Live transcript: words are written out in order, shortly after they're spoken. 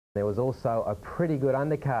There was also a pretty good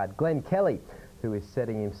undercard. Glen Kelly, who is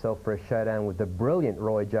setting himself for a showdown with the brilliant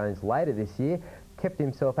Roy Jones later this year, kept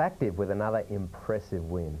himself active with another impressive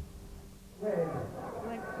win. He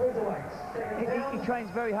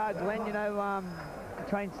trains very hard, Glenn. You know, he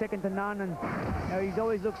trains second to none, and you know, he's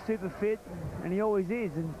always looked super fit, and he always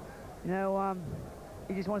is. And you know,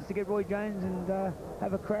 he just wants to get Roy Jones and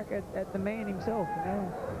have a crack at the man himself. You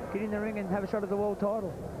know, get in the ring and have a shot at the world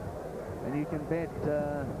title. And you can bet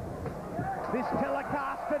this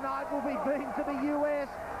telecast tonight will be beamed to the US,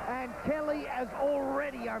 and Kelly has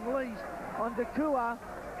already unleashed on Dakua.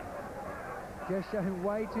 Just showing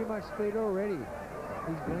way too much speed already.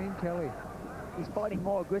 He's Glen Kelly. He's fighting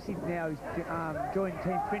more aggressive now. He's joined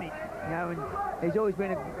Team Finnick, you know, and he's always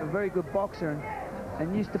been a very good boxer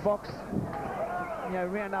and used to box, you know,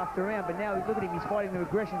 round after round. But now look at him, he's fighting the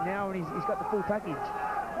aggression now, and he's got the full package.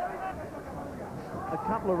 A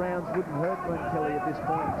couple of rounds wouldn't hurt Glen Kelly at this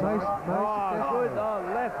point in time. Good.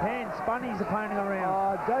 Left hand spun his opponent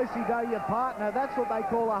around. Do-si-do your partner. That's what they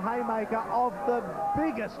call a haymaker of the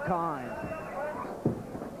biggest kind.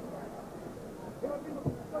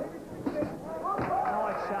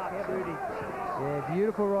 Nice sharp shooting. Yeah,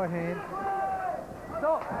 beautiful right hand.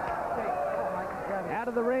 Stop. Out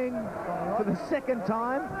of the ring for the second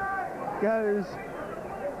time goes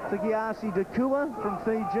Sakeasi Dakua from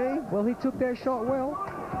Fiji. Well, he took that shot well,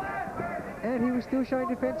 and he was still showing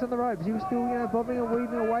defence on the ropes. He was still, you know, bobbing and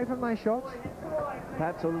weaving away from those shots.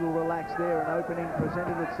 Perhaps a little relaxed there. An opening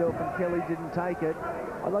presented itself, and Kelly didn't take it.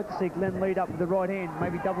 I'd like to see Glenn lead up with the right hand,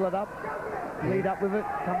 maybe double it up, lead up with it,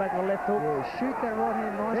 come back with the left hook. Yeah, shoot that right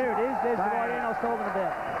hand nice. There it is. There's the right hand I was talking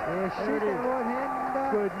about. Yeah, shoot that right hand.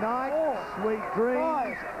 Good night, sweet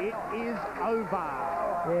dreams. It is over.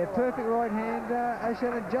 Yeah, perfect right hand,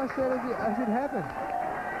 Shannon, just as it happened.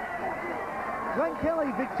 Glen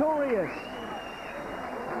Kelly victorious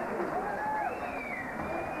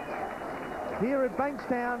here at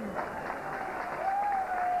Bankstown,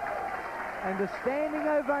 and a standing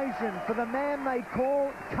ovation for the man they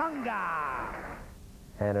call Kunga.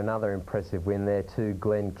 And another impressive win there too,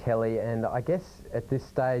 Glen Kelly, and I guess at this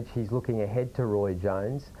stage he's looking ahead to Roy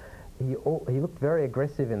Jones. He looked very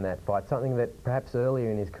aggressive in that fight, something that perhaps earlier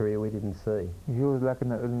in his career we didn't see. He was lacking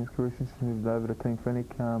that early in his career since he moved over to Team Finnick.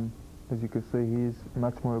 As you can see, he is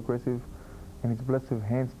much more aggressive, and he's blessed with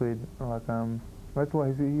hand speed. Like that's why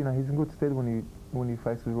he's in good stead when he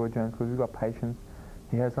faces Roy Jones, because he's got patience.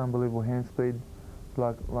 He has unbelievable hand speed,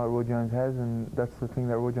 like Roy Jones has, and that's the thing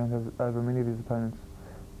that Roy Jones has over many of his opponents.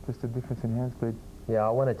 Just a difference in hand speed. Yeah, I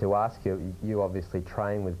wanted to ask you, you obviously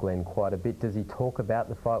train with Glenn quite a bit. Does he talk about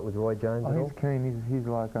the fight with Roy Jones at all? He's keen. He's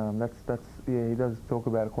like, yeah, he does talk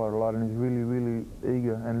about it quite a lot, and he's really, really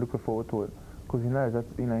eager and looking forward to it, because he knows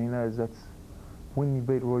that's when you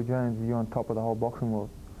beat Roy Jones, you're on top of the whole boxing world,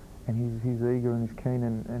 and he's eager and he's keen,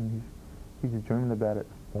 and he's just dreaming about it.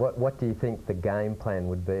 What do you think the game plan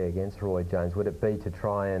would be against Roy Jones? Would it be to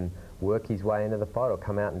try and work his way into the fight, or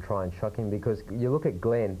come out and try and shock him? Because you look at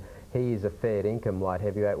Glenn, he is a fair income light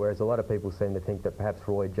heavyweight, whereas a lot of people seem to think that perhaps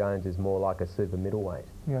Roy Jones is more like a super middleweight.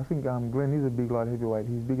 Yeah, I think Glenn is a big light heavyweight.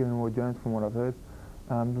 He's bigger than Roy Jones from what I've heard.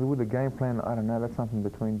 With the game plan, I don't know, that's something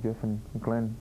between Jeff and Glenn.